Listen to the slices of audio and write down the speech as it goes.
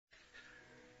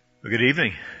Well, good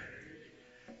evening.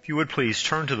 If you would please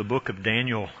turn to the book of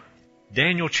Daniel.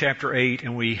 Daniel chapter 8,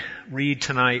 and we read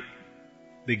tonight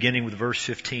beginning with verse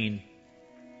 15.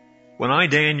 When I,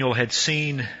 Daniel, had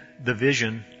seen the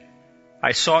vision,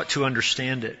 I sought to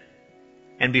understand it.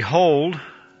 And behold,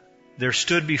 there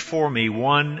stood before me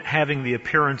one having the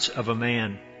appearance of a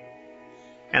man.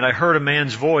 And I heard a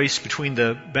man's voice between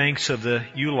the banks of the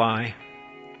Ulai,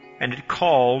 and it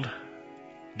called,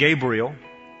 Gabriel,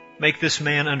 make this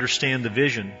man understand the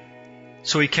vision.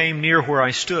 So he came near where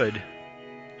I stood,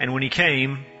 and when he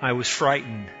came, I was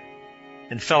frightened,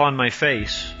 and fell on my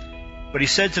face. But he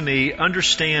said to me,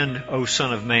 Understand, O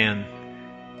Son of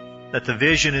Man, that the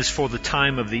vision is for the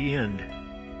time of the end.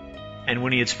 And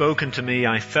when he had spoken to me,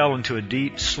 I fell into a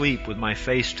deep sleep with my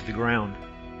face to the ground.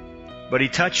 But he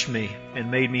touched me and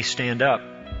made me stand up.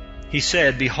 He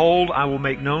said, Behold, I will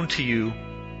make known to you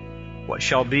what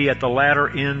shall be at the latter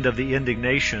end of the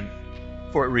indignation,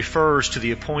 for it refers to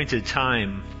the appointed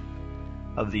time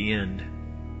of the end.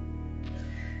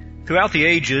 Throughout the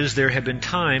ages, there have been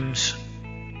times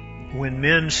when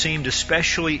men seemed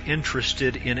especially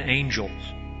interested in angels.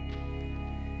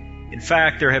 In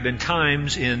fact, there have been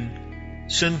times in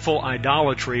sinful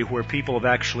idolatry where people have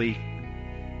actually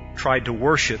tried to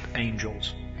worship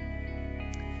angels.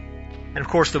 And of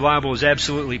course, the Bible is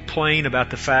absolutely plain about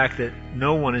the fact that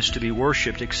no one is to be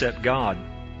worshipped except God.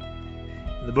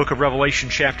 In the book of Revelation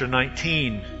chapter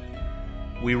 19,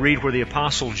 we read where the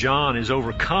Apostle John is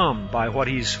overcome by what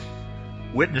he's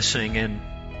witnessing and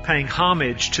paying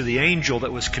homage to the angel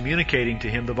that was communicating to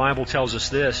him. The Bible tells us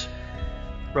this,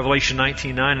 Revelation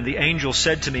 19:9, And the angel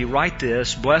said to me, Write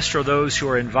this, Blessed are those who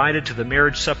are invited to the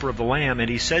marriage supper of the Lamb. And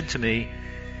he said to me,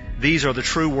 These are the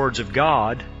true words of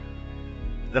God.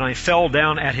 Then I fell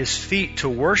down at his feet to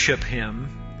worship him.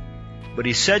 But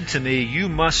he said to me, You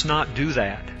must not do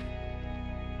that.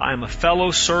 I am a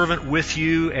fellow servant with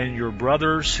you and your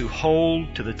brothers who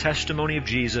hold to the testimony of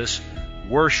Jesus.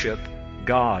 Worship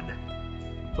God.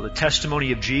 For the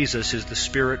testimony of Jesus is the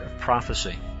spirit of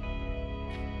prophecy.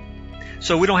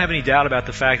 So we don't have any doubt about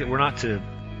the fact that we're not to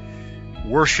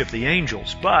worship the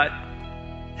angels. But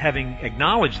having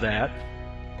acknowledged that,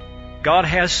 God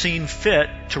has seen fit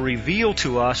to reveal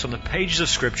to us on the pages of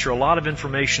Scripture a lot of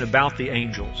information about the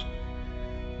angels.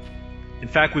 In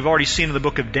fact, we've already seen in the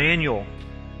book of Daniel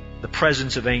the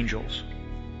presence of angels.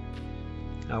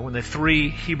 When the three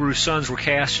Hebrew sons were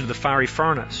cast into the fiery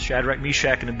furnace, Shadrach,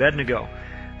 Meshach, and Abednego,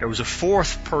 there was a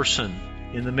fourth person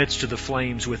in the midst of the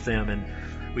flames with them.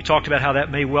 And we talked about how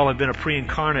that may well have been a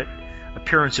pre-incarnate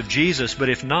appearance of Jesus, but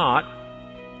if not,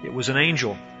 it was an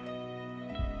angel.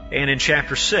 And in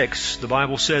chapter 6, the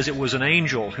Bible says it was an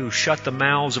angel who shut the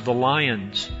mouths of the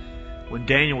lions when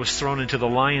Daniel was thrown into the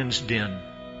lion's den.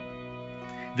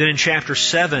 Then in chapter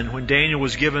 7, when Daniel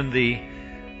was given the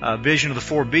vision of the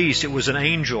four beasts, it was an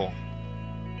angel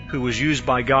who was used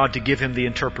by God to give him the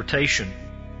interpretation.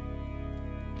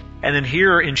 And then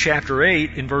here in chapter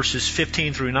 8, in verses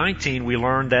 15 through 19, we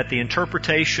learn that the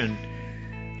interpretation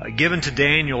given to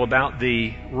Daniel about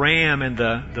the ram and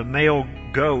the male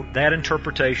goat, that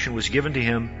interpretation was given to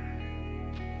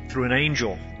him through an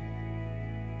angel.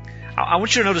 I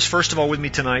want you to notice, first of all, with me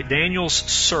tonight, Daniel's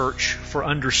search for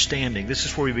understanding. This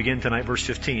is where we begin tonight, verse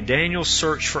 15. Daniel's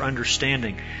search for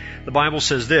understanding. The Bible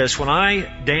says this, When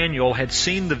I, Daniel, had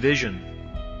seen the vision,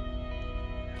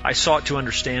 I sought to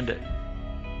understand it.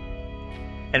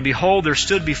 And behold, there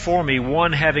stood before me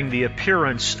one having the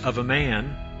appearance of a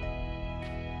man.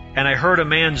 And I heard a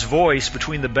man's voice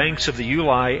between the banks of the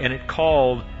Ulai, and it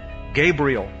called,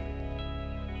 Gabriel,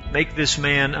 make this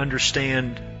man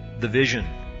understand the vision.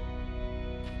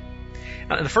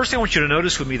 Now, the first thing I want you to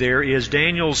notice with me there is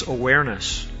Daniel's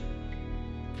awareness.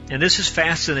 And this is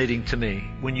fascinating to me.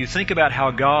 When you think about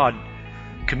how God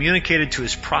communicated to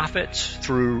his prophets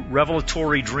through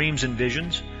revelatory dreams and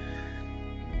visions,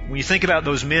 when you think about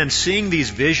those men seeing these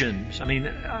visions,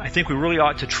 I think we really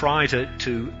ought to try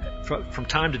to from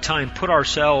time to time put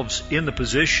ourselves in the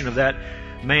position of that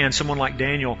man, someone like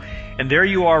Daniel. And there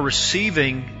you are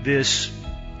receiving this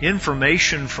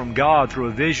information from God through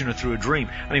a vision or through a dream.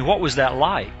 What was that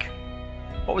like?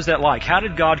 What was that like? How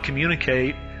did God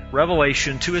communicate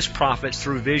revelation to his prophets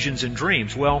through visions and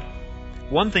dreams? Well,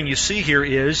 one thing you see here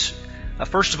is,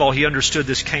 first of all, he understood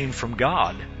this came from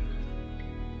God.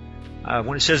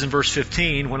 When it says in verse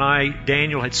 15, When I,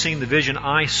 Daniel, had seen the vision,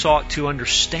 I sought to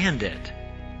understand it.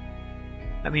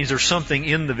 That means there's something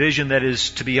in the vision that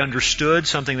is to be understood,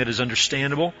 something that is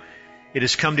understandable. It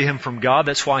has come to him from God.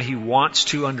 That's why he wants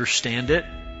to understand it.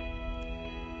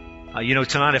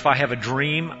 Tonight if I have a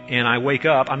dream and I wake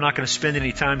up, I'm not going to spend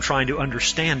any time trying to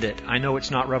understand it. I know it's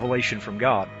not revelation from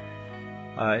God.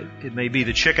 It may be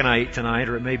the chicken I ate tonight,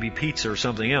 or it may be pizza or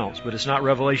something else, but it's not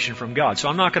revelation from God. So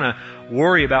I'm not going to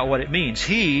worry about what it means.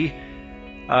 He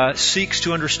seeks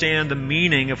to understand the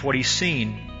meaning of what he's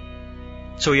seen.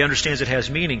 So he understands it has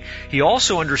meaning. He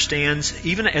also understands,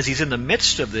 even as he's in the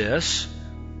midst of this,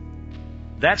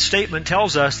 that statement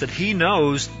tells us that he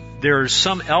knows there's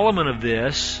some element of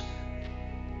this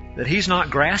that he's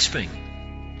not grasping,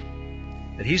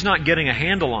 that he's not getting a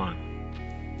handle on.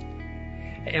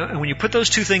 And when you put those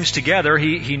two things together,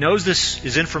 he knows this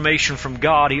is information from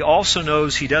God. He also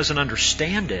knows he doesn't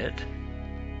understand it.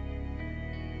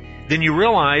 Then you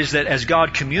realize that as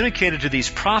God communicated to these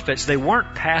prophets, they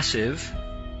weren't passive.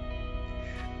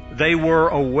 They were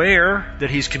aware that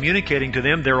he's communicating to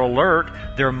them. They're alert.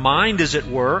 Their mind is at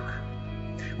work.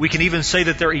 We can even say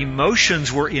that their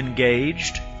emotions were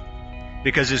engaged,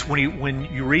 because when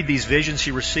you read these visions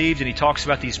he received, and he talks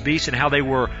about these beasts and how they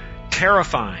were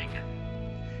terrifying,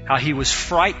 how he was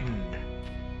frightened,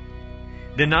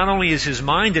 then not only is his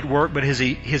mind at work, but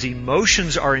his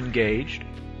emotions are engaged.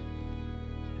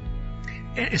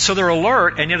 And so they're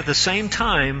alert, and yet at the same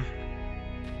time,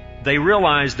 they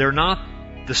realize they're not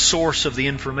the source of the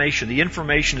information. The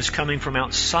information is coming from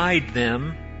outside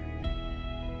them,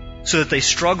 so that they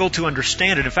struggle to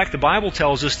understand it. In fact, the Bible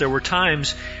tells us there were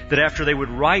times that after they would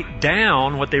write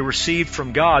down what they received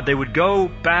from God, they would go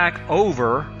back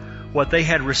over what they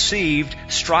had received,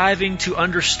 striving to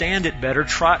understand it better,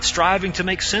 striving to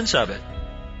make sense of it.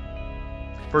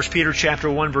 1 Peter chapter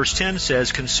 1 verse 10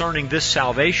 says, concerning this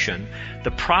salvation,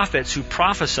 the prophets who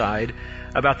prophesied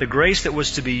about the grace that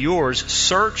was to be yours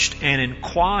searched and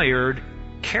inquired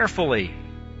carefully,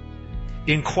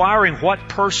 inquiring what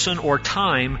person or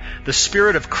time the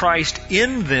Spirit of Christ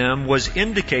in them was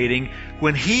indicating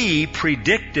when He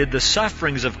predicted the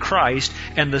sufferings of Christ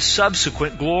and the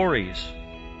subsequent glories.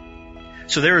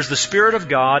 So there is the Spirit of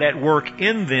God at work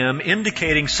in them,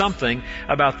 indicating something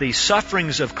about the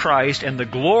sufferings of Christ and the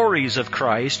glories of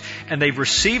Christ, and they've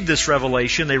received this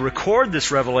revelation, they record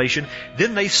this revelation,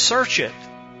 then they search it,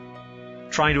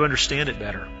 trying to understand it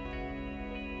better.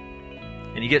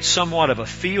 And you get somewhat of a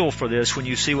feel for this when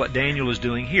you see what Daniel is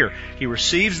doing here. He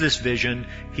receives this vision,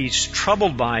 he's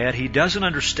troubled by it, he doesn't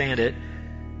understand it,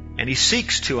 and he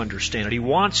seeks to understand it, he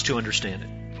wants to understand it.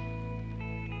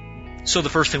 So the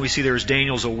first thing we see there is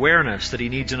Daniel's awareness that he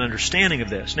needs an understanding of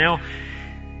this. Now,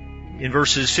 in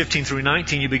verses 15 through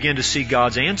 19, you begin to see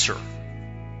God's answer.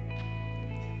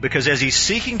 Because as he's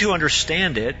seeking to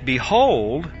understand it,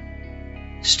 behold,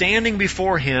 standing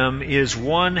before him is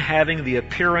one having the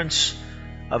appearance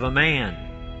of a man.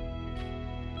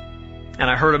 And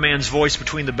I heard a man's voice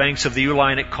between the banks of the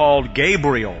Uli, and it called,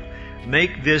 Gabriel,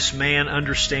 make this man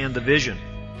understand the vision.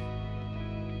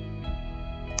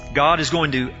 God is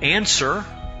going to answer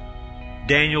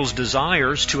Daniel's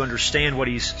desires to understand what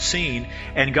he's seen,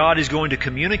 and God is going to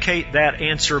communicate that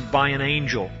answer by an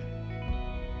angel.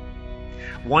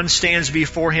 One stands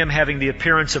before him having the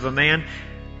appearance of a man.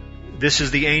 This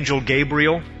is the angel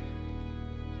Gabriel.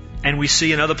 And we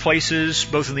see in other places,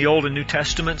 both in the Old and New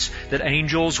Testaments, that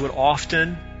angels would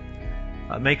often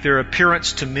make their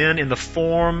appearance to men in the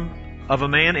form of a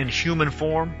man, in human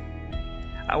form.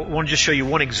 I want to just show you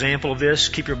one example of this.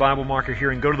 Keep your Bible marker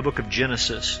here and go to the book of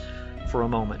Genesis for a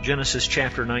moment. Genesis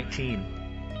chapter 19.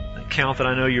 An account that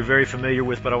I know you're very familiar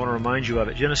with, but I want to remind you of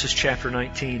it. Genesis chapter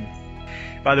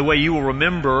 19. By the way, you will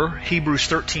remember Hebrews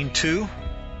 13:2,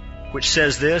 which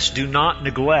says this, do not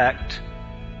neglect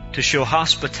to show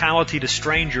hospitality to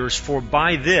strangers, for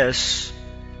by this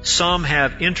some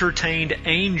have entertained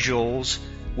angels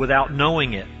without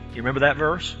knowing it. You remember that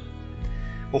verse?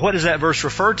 Well, what does that verse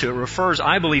refer to? It refers,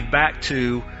 I believe, back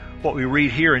to what we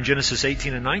read here in Genesis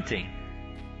 18 and 19.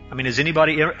 I mean, has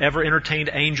anybody ever entertained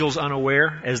angels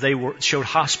unaware as they showed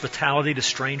hospitality to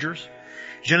strangers?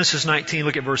 Genesis 19,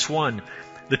 look at verse 1.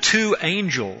 The two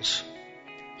angels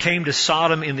came to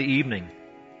Sodom in the evening,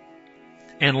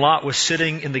 and Lot was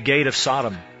sitting in the gate of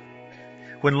Sodom.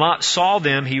 When Lot saw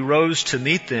them, he rose to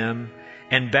meet them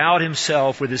and bowed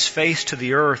himself with his face to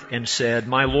the earth and said,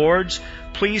 my lords,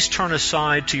 please turn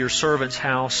aside to your servant's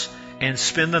house and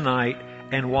spend the night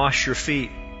and wash your feet.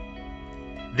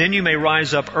 Then you may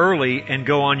rise up early and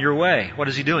go on your way. What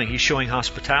is he doing? He's showing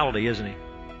hospitality, isn't he?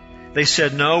 They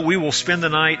said, no, we will spend the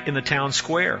night in the town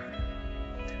square.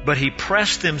 But he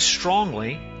pressed them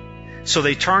strongly, so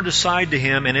they turned aside to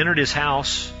him and entered his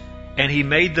house, and he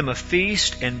made them a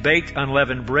feast and baked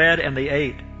unleavened bread, and they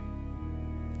ate.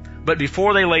 But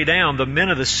before they lay down, the men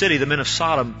of the city, the men of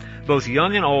Sodom, both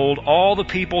young and old, all the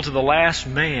people to the last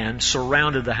man,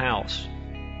 surrounded the house.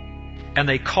 And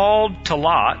they called to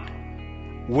Lot,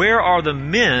 where are the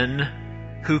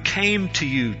men who came to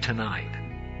you tonight?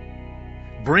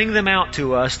 Bring them out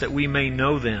to us that we may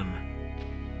know them.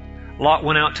 Lot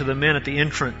went out to the men at the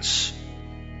entrance,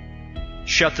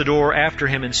 shut the door after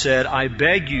him, and said, I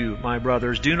beg you, my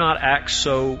brothers, do not act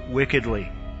so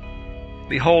wickedly.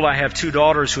 Behold, I have 2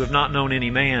 daughters who have not known any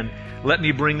man. Let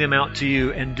me bring them out to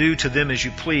you, and do to them as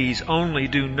you please. Only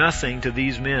do nothing to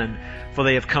these men, for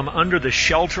they have come under the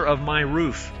shelter of my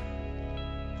roof.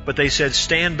 But they said,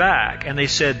 Stand back. And they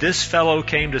said, This fellow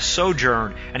came to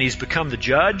sojourn, and he's become the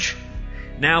judge.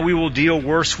 Now we will deal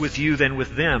worse with you than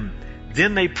with them.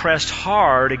 Then they pressed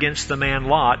hard against the man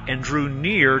Lot and drew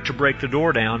near to break the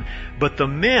door down. But the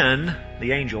men,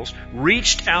 the angels,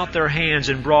 reached out their hands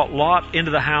and brought Lot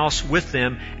into the house with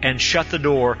them and shut the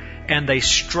door. And they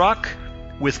struck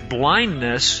with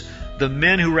blindness the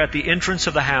men who were at the entrance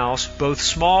of the house, both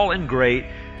small and great,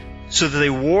 so that they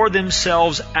wore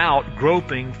themselves out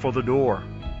groping for the door.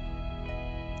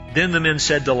 Then the men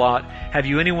said to Lot, Have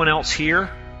you anyone else here?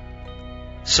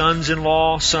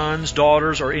 Sons-in-law, sons,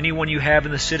 daughters, or anyone you have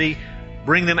in the city?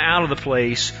 Bring them out of the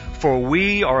place, for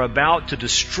we are about to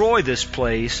destroy this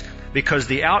place, because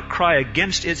the outcry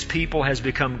against its people has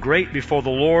become great before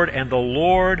the Lord, and the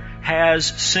Lord has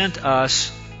sent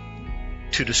us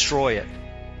to destroy it.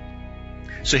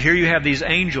 So here you have these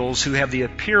angels who have the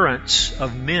appearance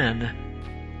of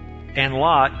men, and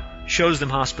Lot shows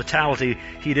them hospitality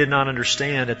he did not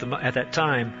understand at that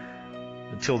time.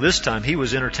 Until this time, he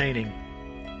was entertaining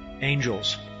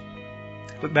angels.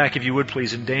 Look back, if you would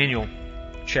please, in Daniel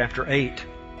chapter 8.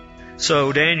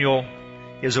 So Daniel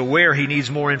is aware he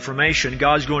needs more information.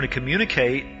 God's going to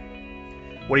communicate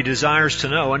what he desires to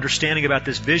know, understanding about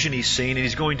this vision he's seen, and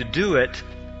he's going to do it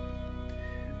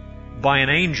by an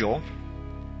angel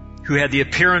who had the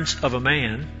appearance of a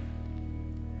man.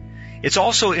 It's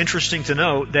also interesting to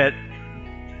note that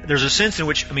there's a sense in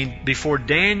which, before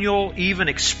Daniel even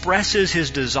expresses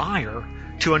his desire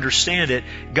to understand it,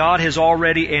 God has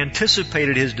already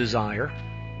anticipated his desire.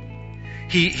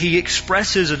 He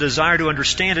expresses a desire to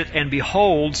understand it, and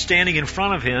behold, standing in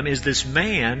front of him is this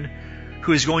man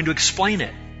who is going to explain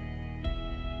it.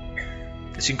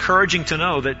 It's encouraging to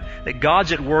know that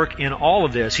God's at work in all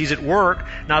of this. He's at work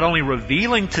not only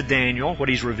revealing to Daniel what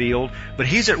he's revealed, but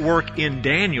he's at work in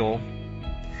Daniel,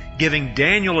 giving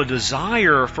Daniel a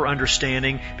desire for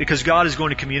understanding, because God is going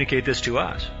to communicate this to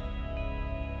us.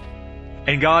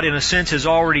 And God, in a sense, has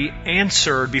already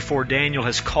answered before Daniel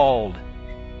has called.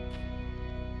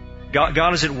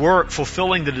 God is at work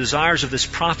fulfilling the desires of this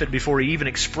prophet before he even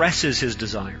expresses his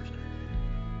desires.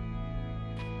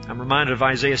 I'm reminded of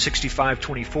Isaiah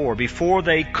 65:24. Before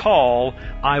they call,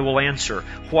 I will answer.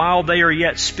 While they are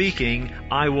yet speaking,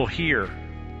 I will hear.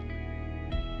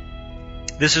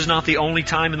 This is not the only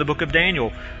time in the book of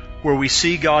Daniel where we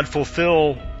see God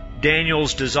fulfill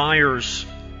Daniel's desires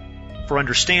for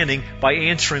understanding by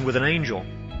answering with an angel.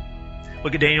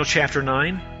 Look at Daniel chapter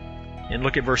 9 and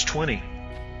look at verse 20.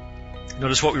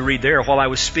 Notice what we read there. While I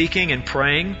was speaking and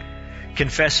praying,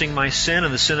 confessing my sin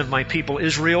and the sin of my people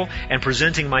Israel, and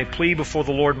presenting my plea before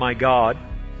the Lord my God,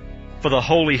 for the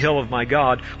holy hill of my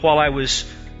God, while I was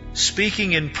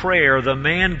speaking in prayer, the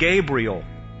man Gabriel,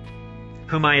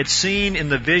 whom I had seen in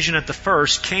the vision at the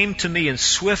first, came to me in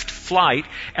swift flight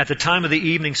at the time of the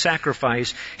evening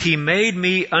sacrifice. He made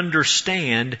me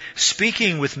understand,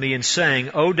 speaking with me and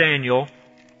saying, O Daniel,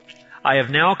 I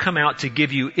have now come out to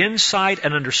give you insight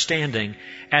and understanding.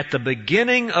 At the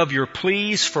beginning of your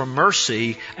pleas for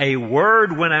mercy, a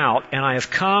word went out, and I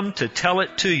have come to tell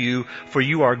it to you, for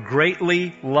you are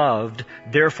greatly loved.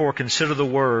 Therefore consider the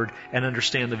word and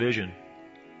understand the vision.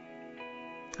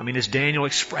 As Daniel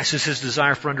expresses his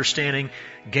desire for understanding,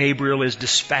 Gabriel is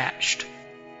dispatched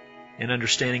and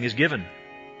understanding is given.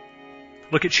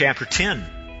 Look at chapter 10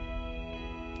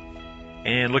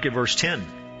 and look at verse 10.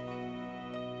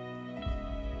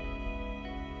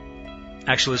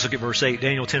 Actually, let's look at verse 8.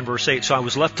 Daniel 10, verse 8. So I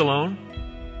was left alone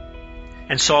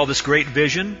and saw this great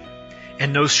vision,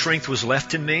 and no strength was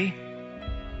left in me.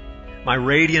 My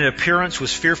radiant appearance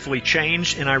was fearfully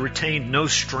changed, and I retained no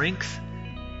strength.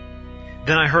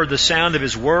 Then I heard the sound of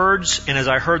his words, and as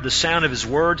I heard the sound of his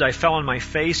words, I fell on my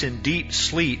face in deep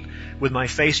sleep with my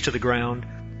face to the ground.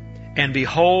 And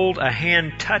behold, a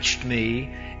hand touched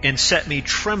me and set me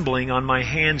trembling on my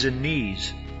hands and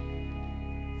knees.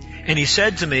 And he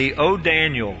said to me, O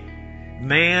Daniel,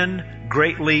 man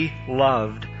greatly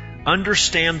loved,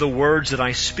 understand the words that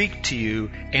I speak to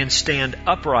you and stand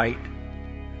upright,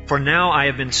 for now I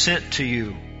have been sent to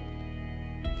you.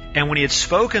 And when he had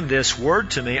spoken this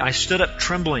word to me, I stood up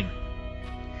trembling.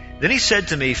 Then he said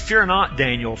to me, Fear not,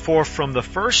 Daniel, for from the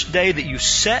first day that you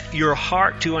set your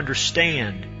heart to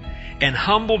understand and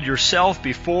humbled yourself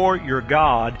before your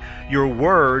God, your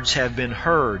words have been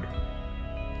heard,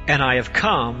 and I have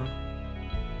come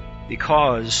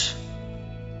because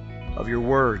of your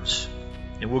words.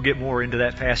 And we'll get more into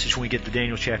that passage when we get to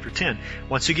Daniel chapter 10.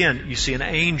 Once again, you see an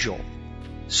angel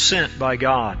sent by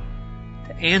God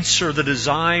to answer the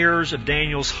desires of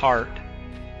Daniel's heart,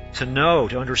 to know,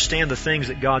 to understand the things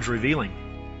that God's revealing.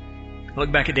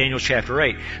 Look back at Daniel chapter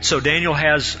 8. So Daniel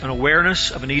has an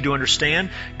awareness of a need to understand.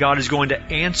 God is going to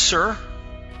answer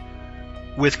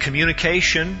with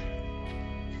communication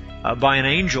by an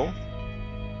angel.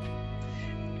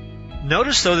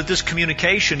 Notice, though, that this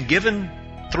communication given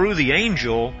through the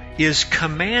angel is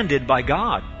commanded by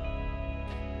God.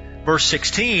 Verse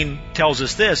 16 tells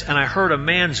us this, and I heard a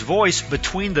man's voice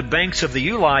between the banks of the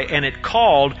Uli, and it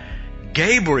called,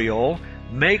 Gabriel,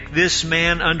 make this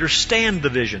man understand the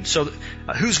vision. So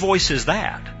whose voice is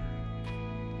that?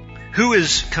 Who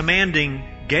is commanding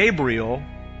Gabriel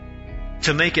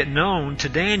to make it known to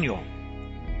Daniel?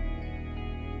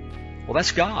 Well,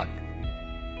 that's God.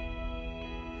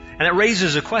 And it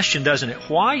raises a question, doesn't it?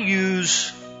 Why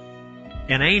use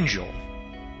an angel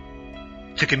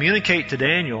to communicate to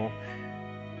Daniel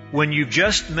when you've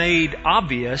just made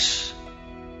obvious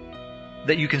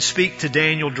that you can speak to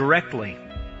Daniel directly?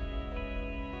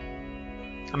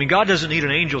 I mean, God doesn't need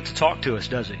an angel to talk to us,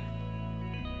 does He?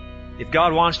 If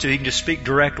God wants to, He can just speak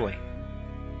directly.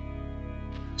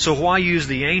 So why use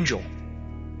the angel?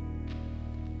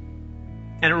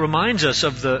 And it reminds us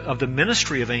of the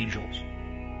ministry of angels.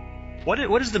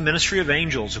 What is the ministry of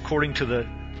angels according to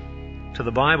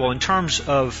the Bible in terms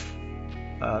of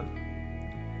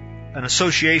an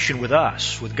association with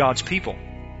us, with God's people?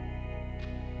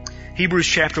 Hebrews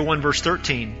chapter 1 verse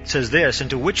 13 says this, and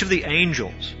to which of the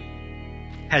angels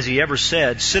has He ever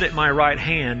said, sit at my right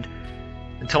hand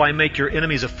until I make your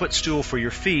enemies a footstool for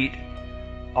your feet?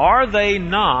 Are they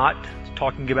not,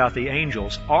 talking about the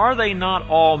angels, are they not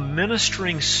all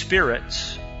ministering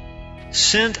spirits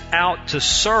sent out to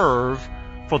serve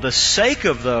for the sake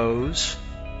of those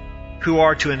who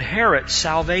are to inherit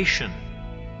salvation?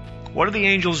 What do the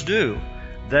angels do?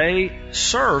 They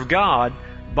serve God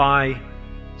by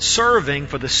serving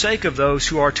for the sake of those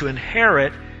who are to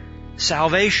inherit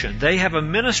salvation. They have a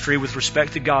ministry with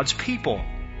respect to God's people.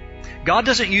 God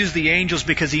doesn't use the angels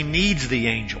because He needs the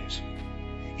angels,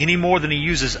 any more than He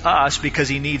uses us because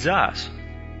He needs us.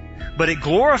 But it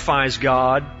glorifies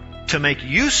God to make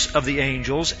use of the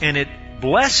angels, and it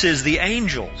blesses the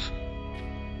angels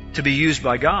to be used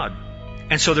by God.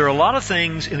 And so there are a lot of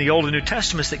things in the Old and New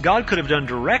Testaments that God could have done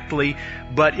directly,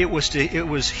 but it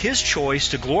was His choice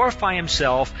to glorify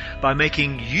Himself by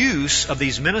making use of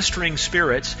these ministering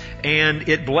spirits, and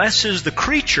it blesses the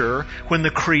creature when the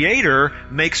Creator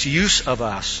makes use of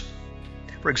us.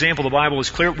 For example, the Bible is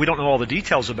clear, we don't know all the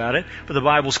details about it, but the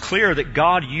Bible is clear that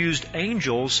God used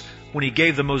angels when He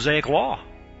gave the Mosaic Law.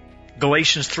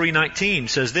 Galatians 3:19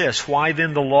 says this, why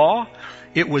then the law?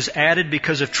 It was added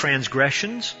because of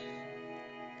transgressions,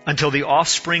 until the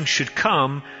offspring should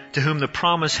come to whom the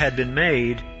promise had been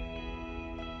made.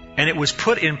 And it was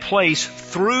put in place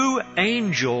through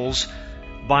angels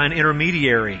by an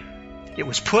intermediary. It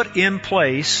was put in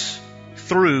place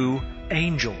through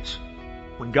angels.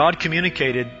 When God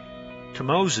communicated to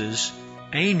Moses,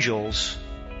 angels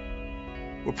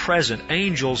were present.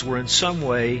 Angels were in some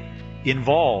way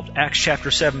involved. Acts chapter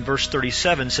 7 verse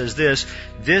 37 says this,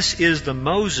 this is the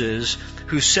Moses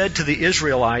who said to the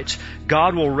Israelites,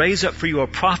 God will raise up for you a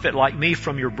prophet like me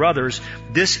from your brothers.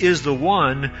 This is the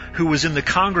one who was in the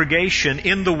congregation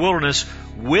in the wilderness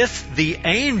with the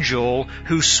angel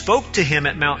who spoke to him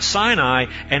at Mount Sinai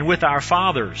and with our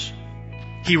fathers.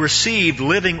 He received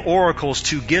living oracles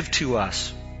to give to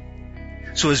us.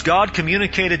 So as God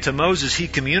communicated to Moses, He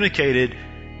communicated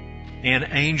and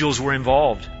angels were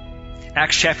involved.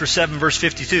 Acts chapter 7 verse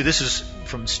 52, this is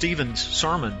from Stephen's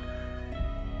sermon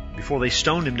before they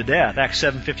stoned him to death. Acts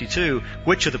 7:52,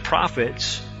 which of the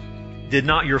prophets did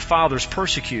not your fathers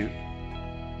persecute?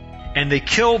 And they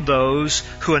killed those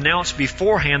who announced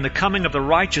beforehand the coming of the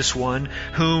righteous one,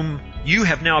 whom you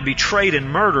have now betrayed and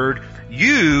murdered,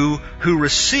 you who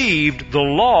received the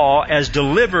law as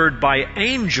delivered by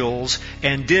angels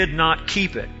and did not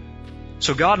keep it.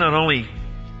 So God not only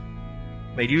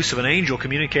made use of an angel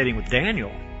communicating with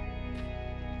Daniel,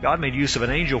 God made use of an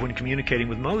angel when communicating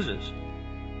with Moses.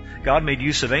 God made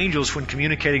use of angels when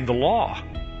communicating the law.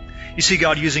 You see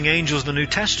God using angels in the New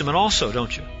Testament also,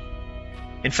 don't you?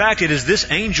 In fact, it is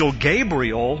this angel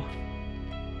Gabriel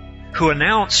who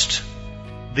announced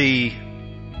the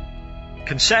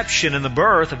conception and the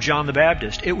birth of John the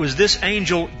Baptist. It was this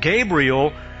angel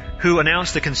Gabriel who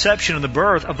announced the conception and the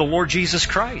birth of the Lord Jesus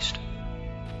Christ.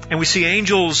 And we see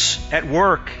angels at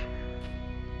work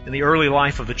in the early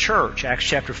life of the church, Acts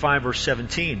chapter 5, verse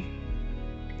 17.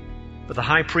 But the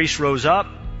high priest rose up,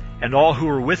 and all who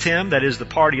were with him, that is, the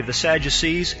party of the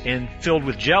Sadducees, and filled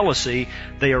with jealousy,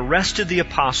 they arrested the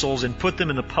apostles and put them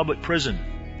in the public prison.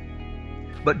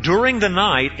 But during the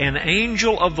night, an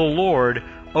angel of the Lord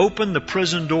opened the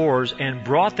prison doors and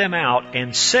brought them out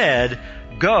and said,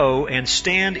 "Go and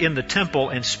stand in the temple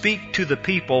and speak to the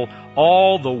people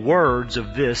all the words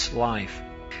of this life."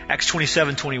 Acts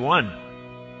 27:21.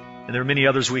 And there are many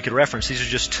others we could reference. These are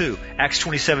just two. Acts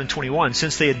 27:21.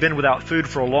 Since they had been without food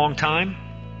for a long time,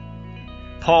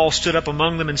 Paul stood up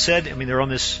among them and said, they're on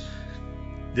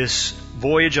this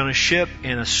voyage on a ship,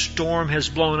 and a storm has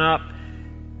blown up,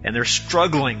 and they're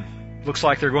struggling. Looks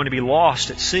like they're going to be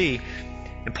lost at sea.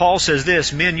 And Paul says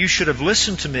this, "Men, you should have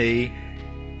listened to me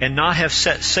and not have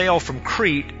set sail from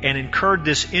Crete and incurred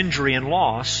this injury and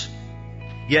loss.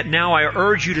 Yet now I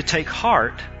urge you to take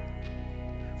heart,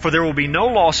 for there will be no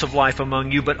loss of life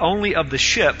among you, but only of the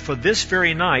ship. For this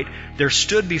very night there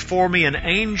stood before me an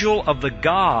angel of the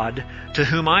God to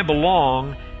whom I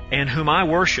belong and whom I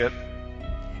worship.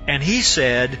 And he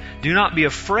said, 'Do not be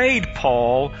afraid,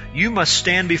 Paul. You must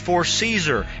stand before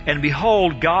Caesar. And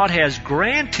behold, God has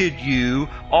granted you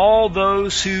all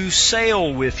those who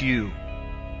sail with you.'"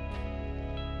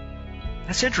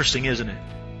 That's interesting, isn't it?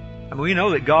 We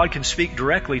know that God can speak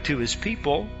directly to His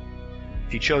people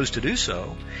if He chose to do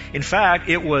so. In fact,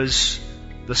 it was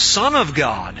the Son of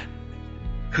God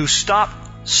who stopped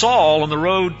Saul on the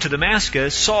road to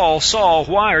Damascus. "Saul, Saul,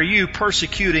 why are you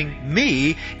persecuting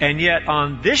me?" And yet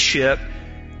on this ship,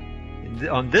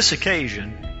 on this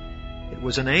occasion, it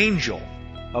was an angel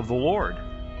of the Lord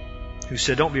who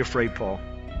said, "Don't be afraid, Paul.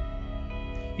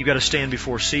 You've got to stand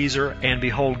before Caesar, and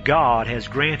behold, God has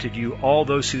granted you all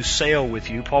those who sail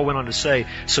with you." Paul went on to say,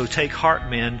 "So take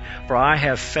heart, men, for I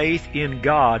have faith in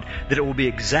God that it will be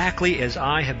exactly as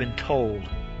I have been told.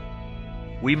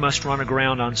 We must run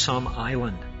aground on some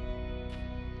island."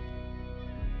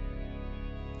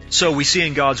 So we see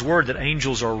in God's Word that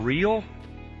angels are real,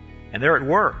 and they're at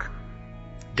work.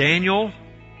 Daniel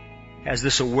has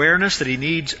this awareness that he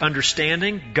needs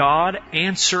understanding. God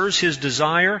answers his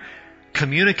desire,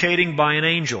 communicating by an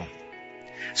angel.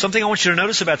 Something I want you to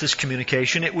notice about this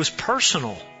communication, it was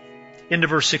personal. Into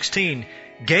verse 16,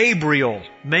 "Gabriel,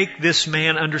 make this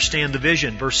man understand the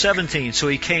vision." Verse 17, "So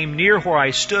he came near where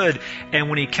I stood, and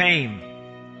when he came,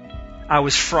 I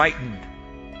was frightened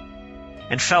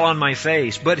and fell on my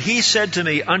face. But he said to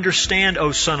me, 'Understand,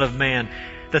 O Son of Man,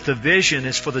 that the vision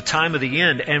is for the time of the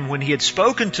end.' And when he had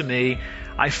spoken to me,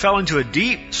 I fell into a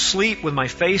deep sleep with my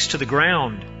face to the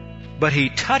ground. But he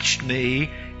touched me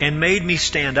and made me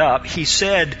stand up. He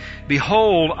said,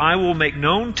 'Behold, I will make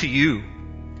known to you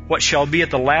what shall be at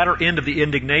the latter end of the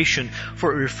indignation,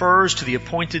 for it refers to the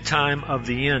appointed time of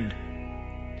the end.'"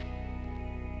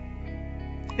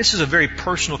 This is a very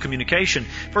personal communication.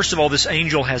 First of all, this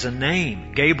angel has a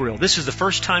name, Gabriel. This is the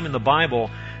first time in the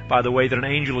Bible, by the way, that an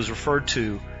angel is referred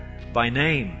to by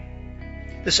name.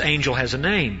 This angel has a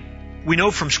name. We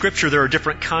know from Scripture there are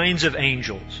different kinds of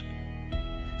angels.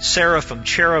 Seraphim,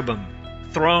 cherubim,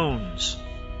 thrones,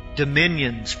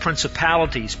 dominions,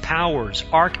 principalities, powers,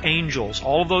 archangels.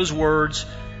 All of those words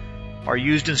are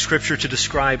used in Scripture to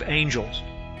describe angels.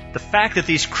 The fact that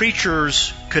these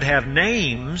creatures could have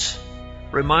names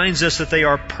reminds us that they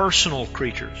are personal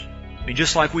creatures.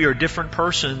 Just like we are different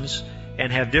persons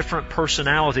and have different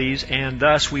personalities, and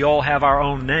thus we all have our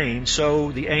own names,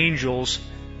 so the angels,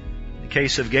 in the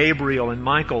case of Gabriel and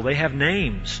Michael, they have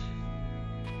names.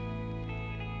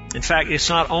 In fact, it's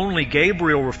not only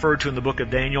Gabriel referred to in the book of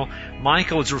Daniel,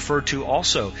 Michael is referred to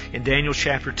also in Daniel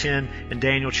chapter 10 and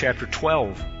Daniel chapter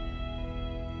 12.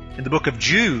 In the book of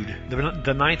Jude,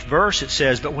 the 9th verse, it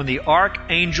says, "But when the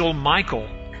archangel Michael,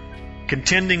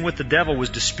 contending with the devil, was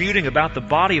disputing about the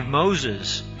body of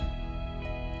Moses,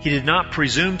 he did not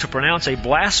presume to pronounce a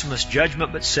blasphemous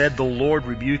judgment, but said, 'The Lord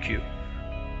rebuke you.'"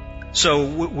 So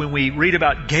when we read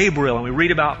about Gabriel and we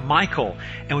read about Michael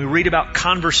and we read about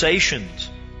conversations,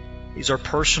 these are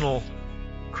personal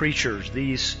creatures.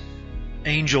 These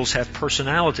angels have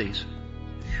personalities.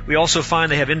 We also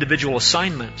find they have individual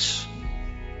assignments.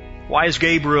 Why is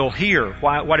Gabriel here?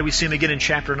 Why do we see him again in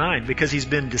chapter 9? Because he's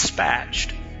been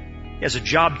dispatched. He has a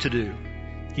job to do.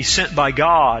 He's sent by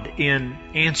God in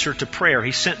answer to prayer.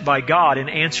 He's sent by God in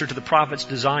answer to the prophet's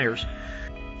desires.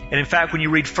 And in fact, when you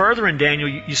read further in Daniel,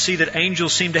 you see that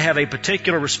angels seem to have a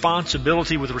particular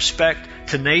responsibility with respect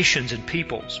to nations and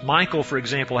peoples. Michael, for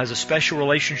example, has a special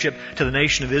relationship to the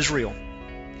nation of Israel.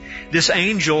 This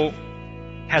angel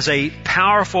has a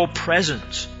powerful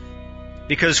presence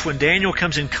Because when Daniel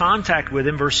comes in contact with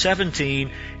him, verse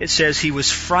 17, it says he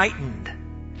was frightened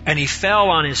and he fell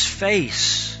on his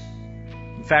face.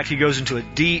 In fact, he goes into a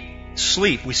deep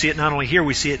sleep. We see it not only here,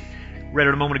 we see it read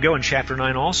it a moment ago in chapter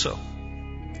 9 also.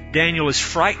 Daniel is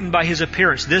frightened by his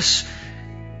appearance. This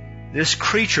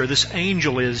creature, this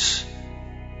angel, is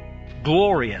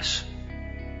glorious.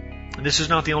 And this is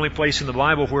not the only place in the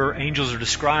Bible where angels are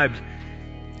described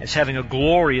as having a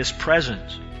glorious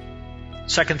presence.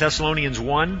 2 Thessalonians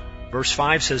 1, verse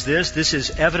 5 says this, "This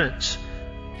is evidence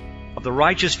of the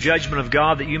righteous judgment of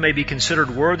God, that you may be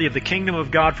considered worthy of the kingdom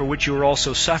of God for which you are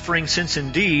also suffering, since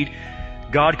indeed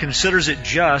God considers it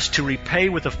just to repay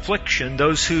with affliction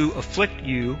those who afflict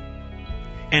you,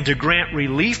 and to grant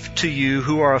relief to you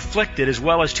who are afflicted, as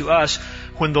well as to us,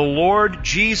 when the Lord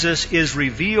Jesus is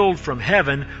revealed from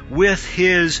heaven with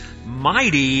His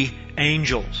mighty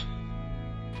angels."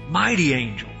 Mighty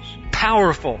angels.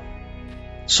 Powerful.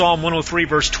 Psalm 103,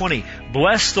 verse 20.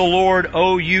 "Bless the Lord,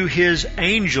 O you His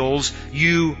angels,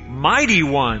 you mighty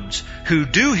ones, who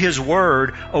do His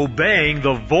word, obeying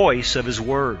the voice of His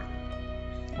word."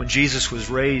 When Jesus was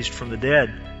raised from the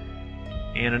dead,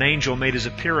 and an angel made his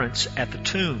appearance at the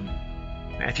tomb,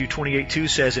 Matthew 28:2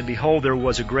 says, "And behold, there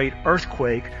was a great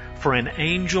earthquake, for an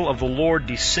angel of the Lord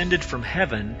descended from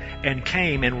heaven, and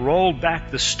came and rolled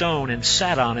back the stone and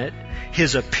sat on it.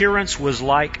 His appearance was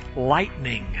like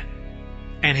lightning,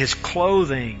 and his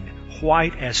clothing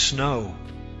white as snow.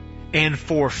 And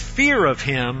for fear of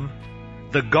him,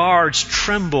 the guards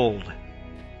trembled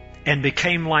and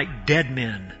became like dead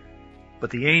men. But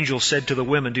the angel said to the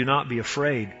women, 'Do not be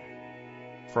afraid,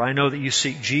 for I know that you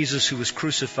seek Jesus who was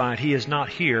crucified. He is not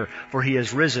here, for He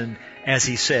has risen, as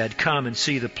He said. Come and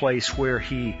see the place where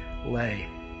He lay.'"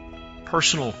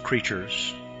 Personal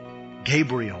creatures,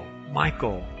 Gabriel,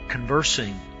 Michael,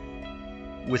 conversing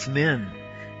with men,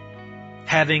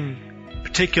 having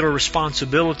particular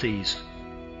responsibilities.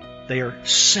 They are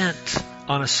sent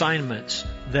on assignments.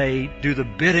 They do the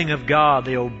bidding of God.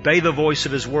 They obey the voice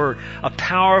of His word. A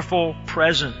powerful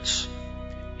presence.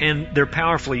 And they're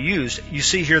powerfully used. You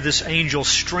see here this angel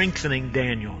strengthening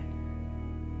Daniel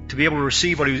to be able to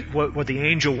receive what the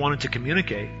angel wanted to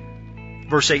communicate.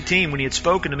 Verse 18, "When he had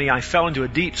spoken to me, I fell into a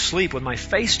deep sleep with my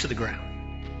face to the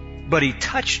ground. But he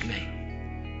touched me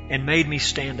and made me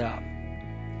stand up.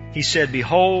 He said,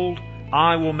 'Behold,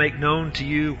 I will make known to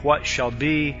you what shall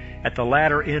be at the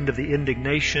latter end of the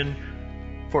indignation,'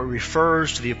 for it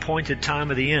refers to the appointed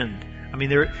time of the end." I mean,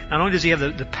 not only does he have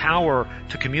the power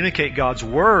to communicate God's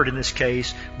word in this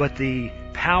case, but the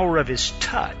power of his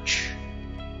touch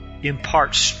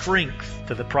imparts strength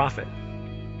to the prophet.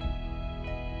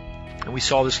 And we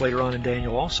saw this later on in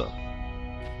Daniel also.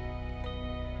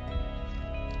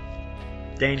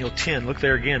 Daniel 10, look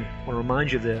there again. I want to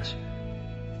remind you of this.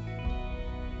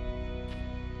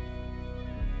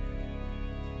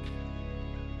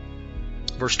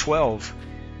 Verse 12.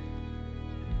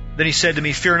 "Then he said to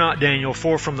me, 'Fear not, Daniel,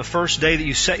 for from the first day that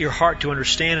you set your heart to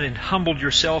understand and humbled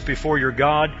yourself before your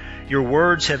God, your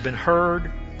words have been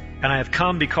heard, and I have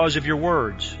come because of your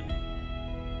words.'"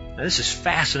 Now this is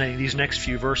fascinating, these next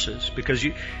few verses, because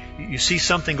you see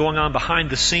something going on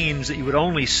behind the scenes that you would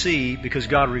only see because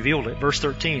God revealed it. Verse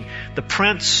 13, "The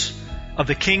prince of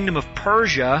the kingdom of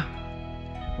Persia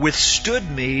withstood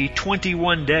me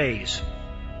 21 days.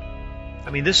 I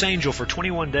mean, this angel for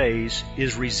 21 days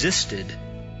is resisted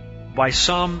by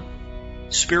some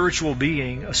spiritual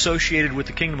being associated with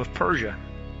the kingdom of Persia.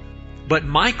 But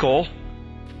Michael,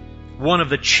 one of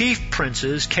the chief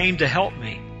princes, came to help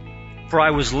me, for I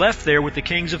was left there with the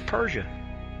kings of Persia,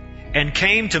 and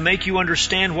came to make you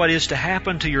understand what is to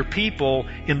happen to your people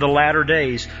in the latter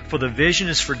days, for the vision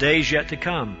is for days yet to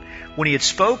come. When he had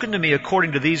spoken to me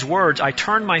according to these words, I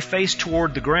turned my face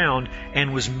toward the ground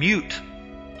and was mute.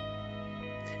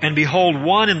 And behold,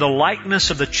 one in the likeness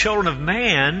of the children of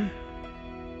man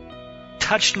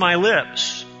touched my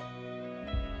lips.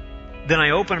 Then I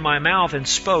opened my mouth and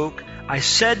spoke. I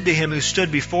said to him who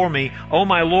stood before me, 'O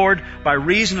my Lord, by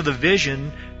reason of the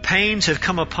vision, pains have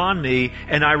come upon me,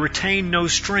 and I retain no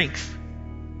strength.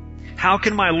 How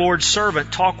can my Lord's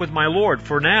servant talk with my Lord?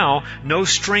 For now no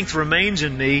strength remains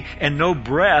in me, and no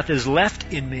breath is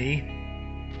left in me.'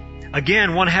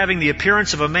 Again, one having the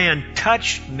appearance of a man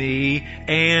touched me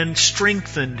and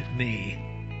strengthened me.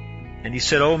 And he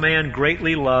said, 'O man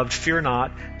greatly loved, fear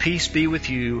not, peace be with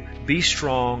you, be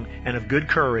strong and of good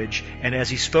courage.' And as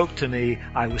he spoke to me,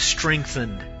 I was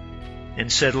strengthened, and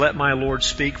said, 'Let my Lord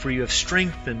speak, for you have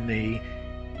strengthened me.'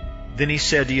 Then he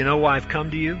said, 'Do you know why I've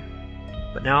come to you?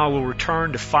 But now I will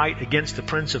return to fight against the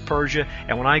prince of Persia,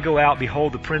 and when I go out,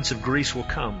 behold, the prince of Greece will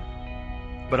come.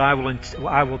 But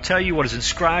I will tell you what is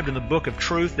inscribed in the book of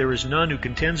truth. There is none who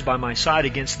contends by my side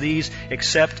against these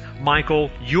except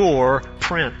Michael, your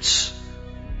prince.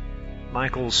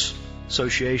 Michael's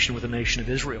association with the nation of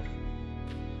Israel.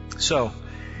 So,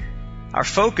 our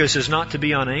focus is not to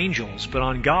be on angels, but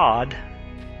on God.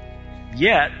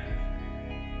 Yet,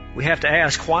 we have to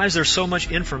ask, why is there so much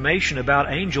information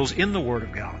about angels in the Word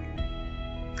of God?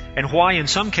 And why, in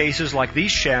some cases, like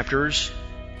these chapters,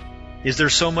 is there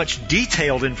so much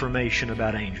detailed information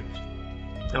about angels?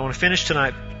 And I want to finish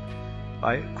tonight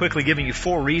by quickly giving you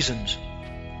 4 reasons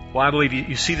why I believe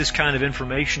you see this kind of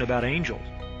information about angels.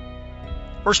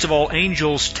 First of all,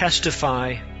 angels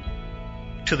testify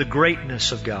to the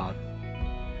greatness of God.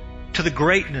 To the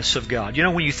greatness of God. You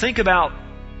know, when you think about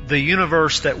the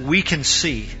universe that we can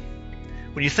see,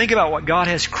 when you think about what God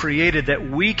has created that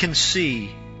we can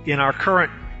see in our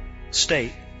current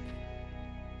state,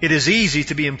 it is easy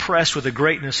to be impressed with the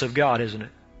greatness of God, isn't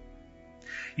it?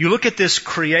 You look at this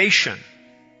creation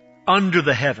under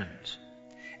the heavens,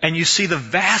 and you see the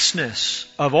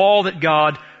vastness of all that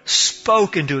God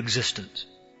spoke into existence.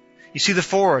 You see the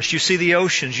forest, you see the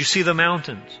oceans, you see the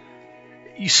mountains.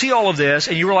 You see all of this,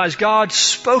 and you realize God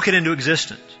spoke it into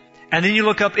existence. And then you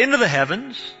look up into the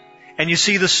heavens, and you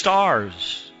see the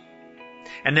stars.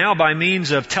 And now by means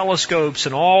of telescopes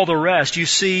and all the rest, you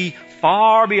see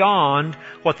far beyond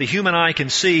what the human eye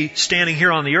can see standing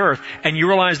here on the earth. And you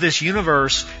realize this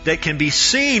universe that can be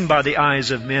seen by the eyes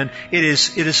of men, it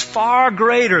is far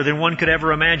greater than one could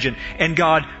ever imagine. And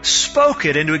God spoke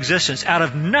it into existence. Out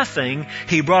of nothing,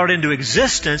 He brought it into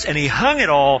existence, and He hung it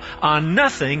all on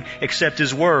nothing except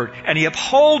His Word. And He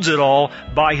upholds it all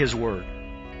by His Word.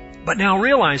 But now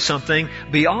realize something.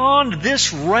 Beyond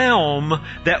this realm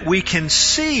that we can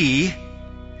see,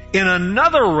 in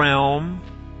another realm,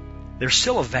 there's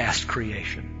still a vast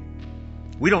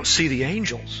creation. We don't see the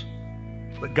angels,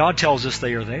 but God tells us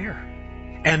they are there.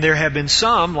 And there have been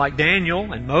some, like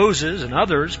Daniel and Moses and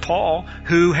others, Paul,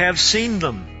 who have seen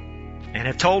them and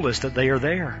have told us that they are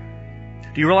there.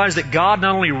 Do you realize that God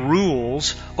not only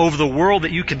rules over the world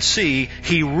that you can see,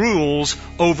 He rules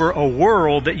over a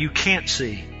world that you can't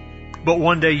see, but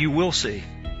one day you will see.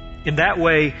 In that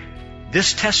way,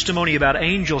 this testimony about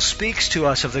angels speaks to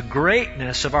us of the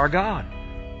greatness of our God.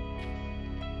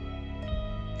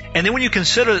 And then when you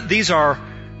consider these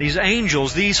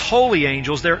angels, these holy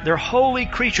angels, they're holy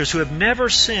creatures who have never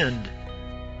sinned,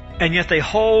 and yet they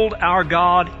hold our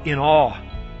God in awe.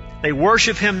 They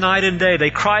worship Him night and day. They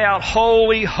cry out,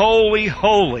 "Holy, holy,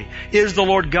 holy is the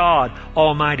Lord God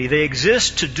Almighty." They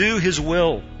exist to do His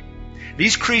will.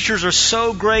 These creatures are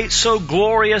so great, so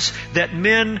glorious, that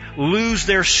men lose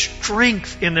their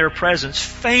strength in their presence,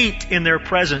 faint in their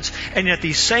presence. And yet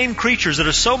these same creatures that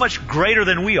are so much greater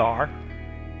than we are,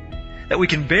 that we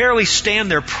can barely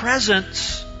stand their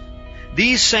presence,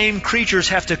 these same creatures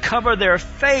have to cover their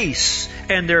face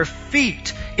and their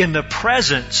feet in the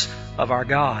presence of our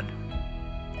God.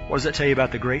 What does that tell you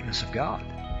about the greatness of God?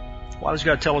 Why does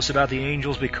God tell us about the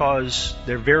angels? Because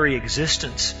their very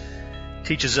existence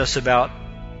teaches us about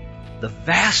the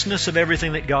vastness of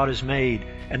everything that God has made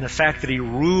and the fact that He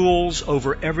rules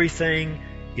over everything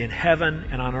in heaven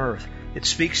and on earth. It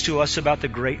speaks to us about the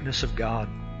greatness of God.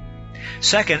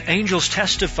 Second, angels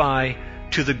testify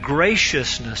to the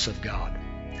graciousness of God.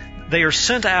 They are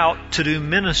sent out to do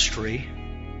ministry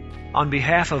on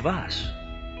behalf of us.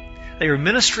 They are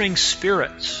ministering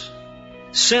spirits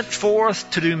sent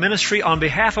forth to do ministry on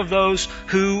behalf of those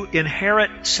who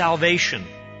inherit salvation.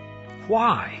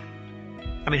 Why?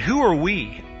 I mean, who are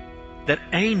we that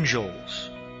angels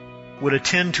would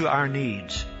attend to our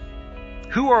needs?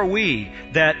 Who are we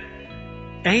that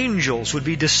angels would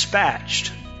be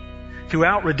dispatched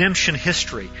throughout redemption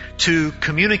history to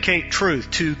communicate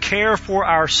truth, to care for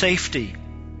our safety?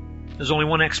 There's only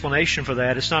one explanation for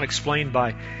that. It's not explained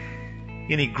by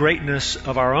any greatness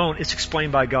of our own. It's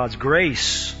explained by God's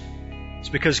grace. It's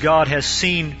because God has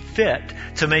seen fit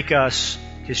to make us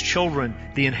His children,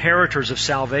 the inheritors of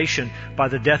salvation by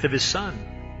the death of His Son.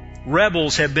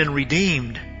 Rebels have been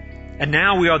redeemed, and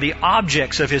now we are the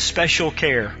objects of His special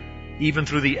care, even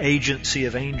through the agency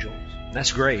of angels.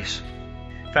 That's grace.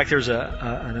 In fact, there's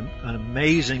an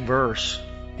amazing verse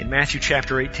in Matthew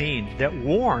chapter 18 that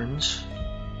warns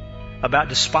about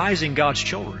despising God's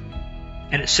children.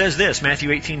 And it says this,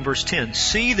 Matthew 18 verse 10,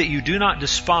 "See that you do not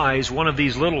despise one of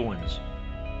these little ones."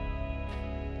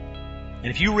 And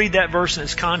if you read that verse in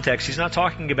its context, He's not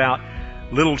talking about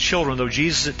little children, though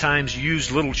Jesus at times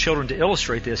used little children to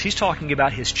illustrate this. He's talking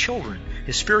about His children,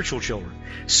 His spiritual children.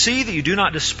 "See that you do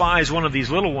not despise one of these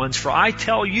little ones, for I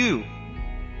tell you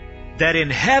that in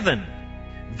heaven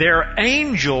their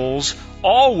angels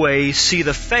always see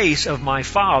the face of my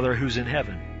Father who's in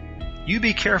heaven. You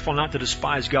be careful not to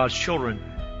despise God's children,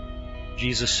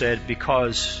 Jesus said,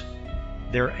 because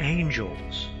their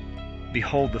angels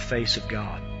behold the face of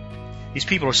God. These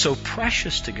people are so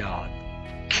precious to God,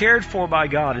 cared for by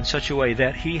God in such a way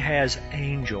that He has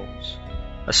angels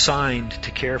assigned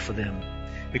to care for them.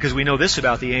 Because we know this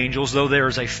about the angels, though there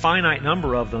is a finite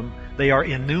number of them, they are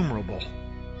innumerable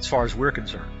as far as we're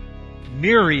concerned.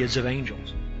 Myriads of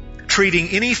angels. Treating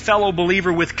any fellow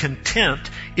believer with contempt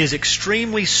is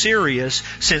extremely serious,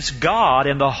 since God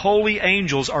and the holy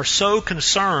angels are so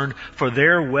concerned for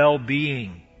their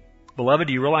well-being. Beloved,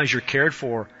 do you realize you're cared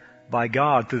for by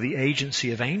God through the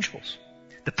agency of angels?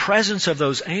 The presence of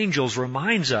those angels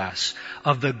reminds us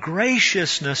of the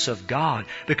graciousness of God,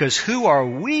 because who are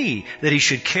we that He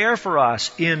should care for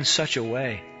us in such a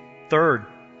way? Third,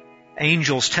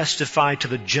 angels testify to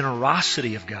the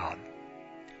generosity of God.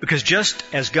 Because just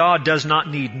as God does not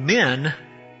need men,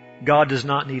 God does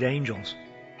not need angels.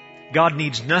 God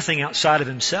needs nothing outside of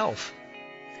Himself.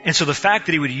 And so the fact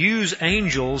that He would use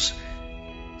angels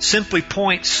simply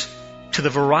points to the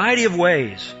variety of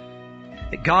ways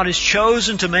that God has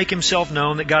chosen to make Himself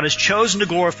known, that God has chosen to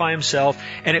glorify Himself,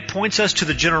 and it points us to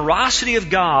the generosity of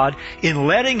God in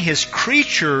letting His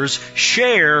creatures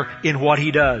share in what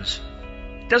He does.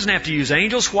 He doesn't have to use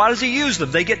angels. Why does He use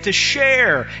them? They get to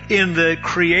share in the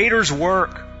Creator's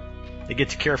work. They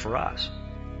get to care for us.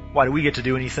 Why do we get to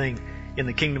do anything in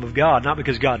the kingdom of God? Not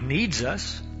because God needs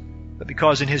us, but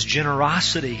because in His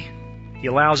generosity, He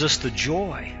allows us the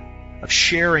joy of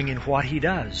sharing in what He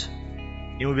does.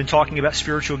 You know, we've been talking about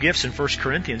spiritual gifts in 1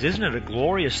 Corinthians. Isn't it a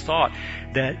glorious thought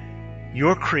that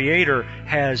your Creator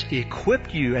has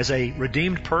equipped you as a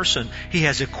redeemed person? He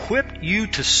has equipped you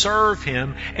to serve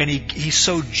Him, and He's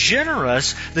so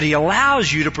generous that He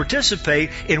allows you to participate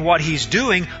in what He's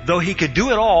doing, though He could do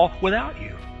it all without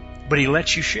you. But He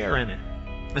lets you share in it.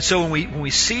 And so when we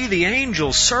see the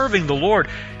angels serving the Lord,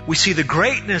 we see the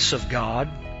greatness of God,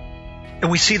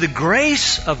 and we see the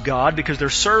grace of God because they're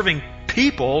serving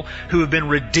people who have been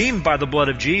redeemed by the blood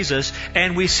of Jesus,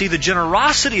 and we see the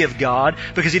generosity of God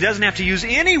because He doesn't have to use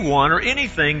anyone or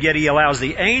anything, yet He allows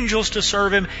the angels to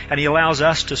serve Him and He allows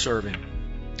us to serve Him.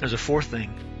 There's a fourth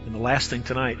thing, and the last thing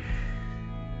tonight.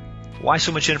 Why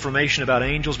so much information about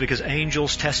angels? Because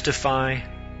angels testify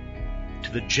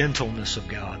to the gentleness of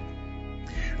God.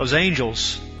 Those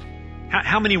angels,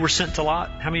 how many were sent to Lot?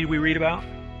 How many did we read about?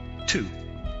 2.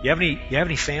 You have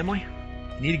any family?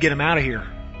 You need to get them out of here.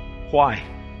 Why?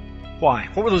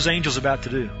 What were those angels about to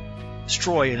do?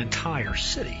 Destroy an entire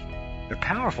city. They're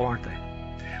powerful, aren't they?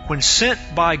 When sent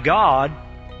by God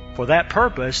for that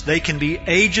purpose, they can be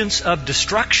agents of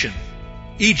destruction.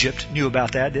 Egypt knew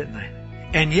about that, didn't they?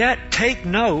 And yet, take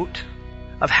note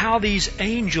of how these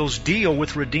angels deal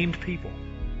with redeemed people.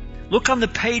 Look on the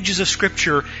pages of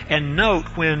Scripture and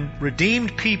note when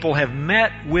redeemed people have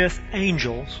met with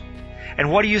angels.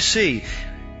 And what do you see?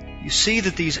 You see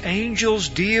that these angels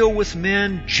deal with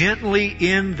men gently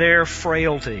in their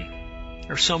frailty.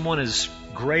 There's someone as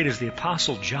great as the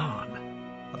Apostle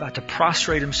John about to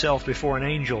prostrate himself before an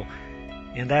angel,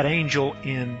 and that angel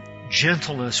in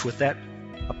gentleness with that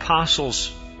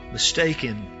apostle's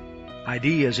mistaken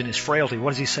ideas in his frailty. What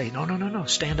does he say? No,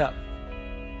 stand up.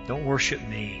 Don't worship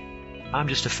me. I'm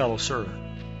just a fellow servant.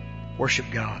 Worship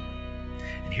God.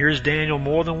 And here's Daniel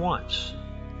more than once,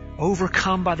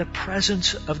 overcome by the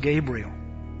presence of Gabriel.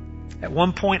 At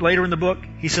one point later in the book,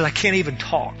 he says, I can't even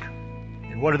talk.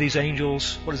 And what do these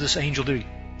angels, what does this angel do? He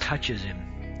touches him,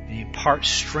 and he imparts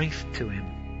strength to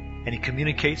him, and he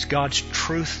communicates God's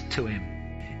truth to him.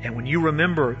 And when you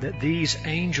remember that these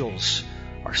angels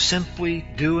are simply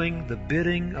doing the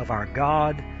bidding of our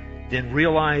God, then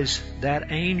realize that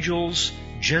angel's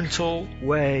gentle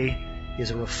way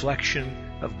is a reflection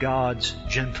of God's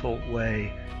gentle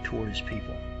way toward His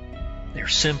people. They're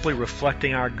simply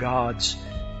reflecting our God's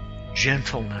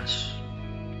gentleness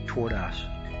toward us.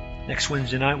 Next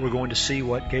Wednesday night, we're going to see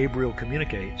what Gabriel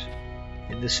communicates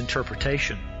in this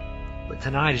interpretation. But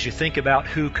tonight, as you think about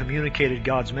who communicated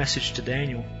God's message to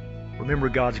Daniel, remember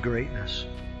God's greatness,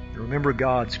 and remember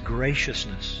God's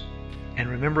graciousness, and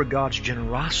remember God's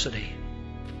generosity,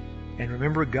 and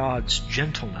remember God's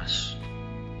gentleness,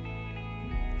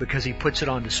 because He puts it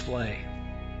on display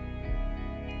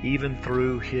even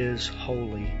through His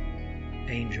holy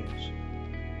angels.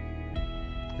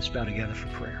 Let's bow together for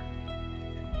prayer.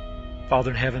 Father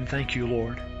in heaven, thank You,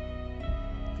 Lord,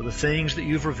 for the things that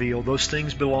You've revealed. Those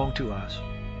things belong to us.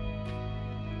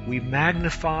 We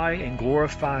magnify and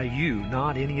glorify You,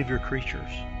 not any of Your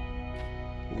creatures.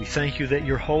 But we thank You that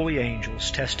Your holy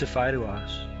angels testify to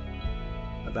us.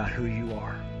 about who you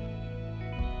are.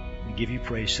 We give you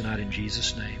praise tonight in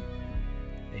Jesus' name.